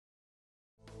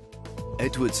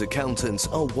Edwards Accountants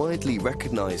are widely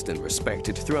recognised and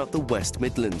respected throughout the West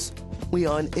Midlands. We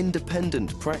are an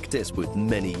independent practice with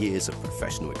many years of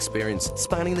professional experience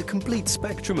spanning the complete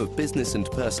spectrum of business and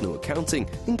personal accounting,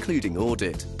 including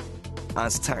audit.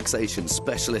 As taxation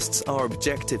specialists, our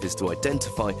objective is to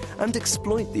identify and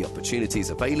exploit the opportunities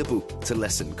available to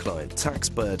lessen client tax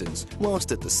burdens,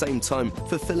 whilst at the same time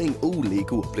fulfilling all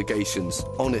legal obligations.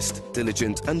 Honest,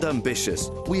 diligent and ambitious,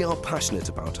 we are passionate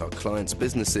about our clients'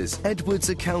 businesses. Edwards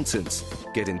Accountants.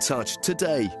 Get in touch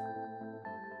today.